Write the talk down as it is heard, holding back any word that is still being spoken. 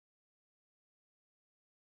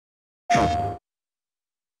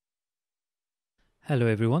Hello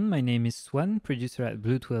everyone, my name is Swann, producer at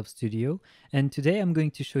Blue 12 Studio, and today I'm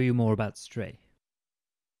going to show you more about Stray.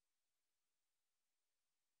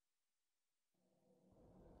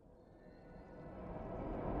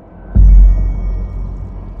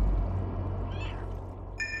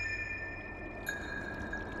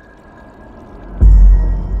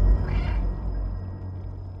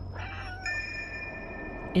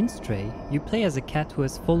 In Stray, you play as a cat who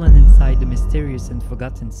has fallen inside a mysterious and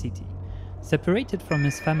forgotten city. Separated from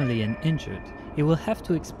his family and injured, he will have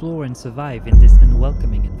to explore and survive in this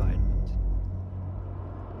unwelcoming environment.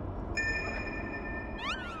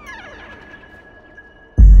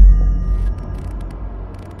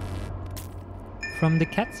 From the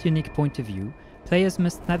cat's unique point of view, players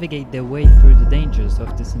must navigate their way through the dangers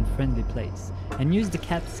of this unfriendly place, and use the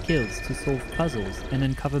cat's skills to solve puzzles and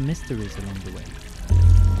uncover mysteries along the way.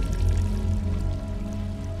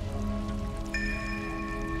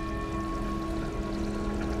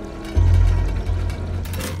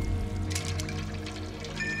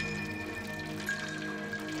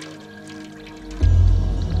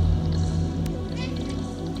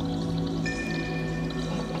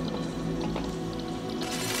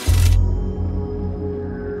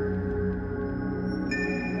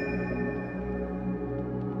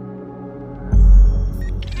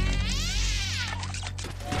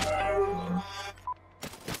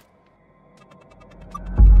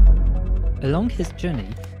 Along his journey,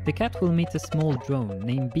 the cat will meet a small drone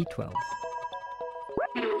named B12.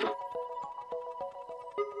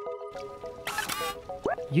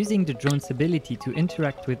 Using the drone's ability to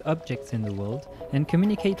interact with objects in the world and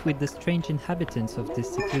communicate with the strange inhabitants of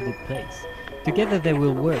this secluded place, together they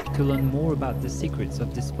will work to learn more about the secrets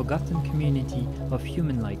of this forgotten community of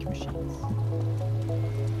human-like machines.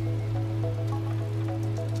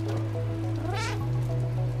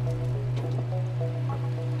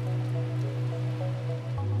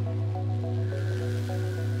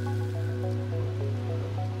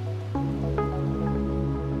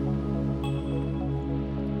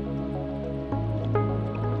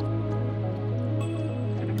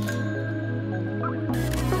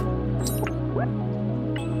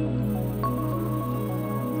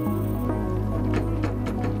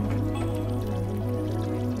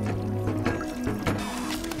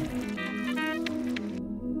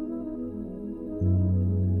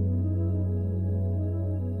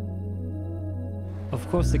 Of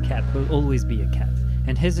course, a cat will always be a cat,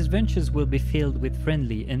 and his adventures will be filled with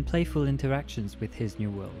friendly and playful interactions with his new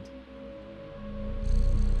world.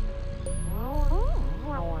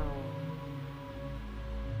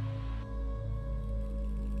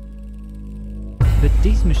 But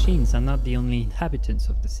these machines are not the only inhabitants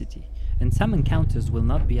of the city, and some encounters will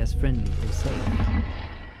not be as friendly or safe.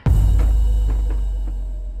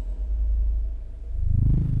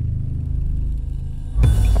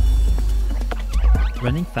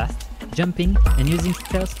 Running fast, jumping, and using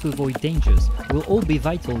stealth to avoid dangers will all be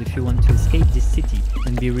vital if you want to escape this city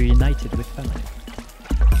and be reunited with family.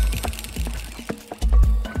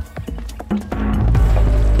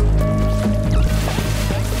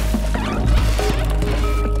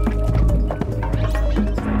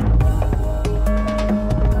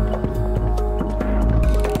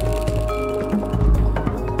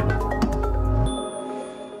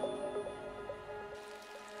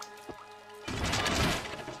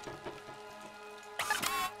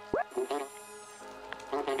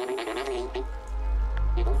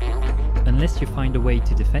 Unless you find a way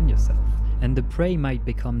to defend yourself, and the prey might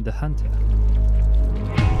become the hunter.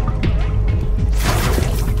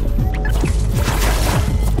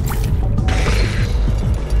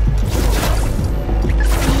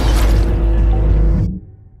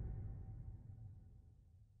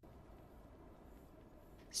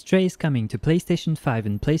 Stray is coming to PlayStation 5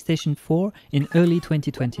 and PlayStation 4 in early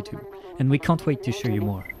 2022, and we can't wait to show you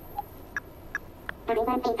more.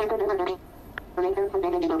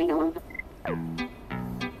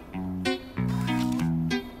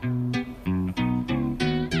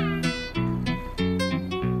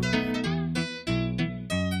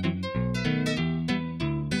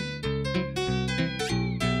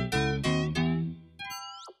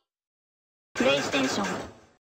 PlayStation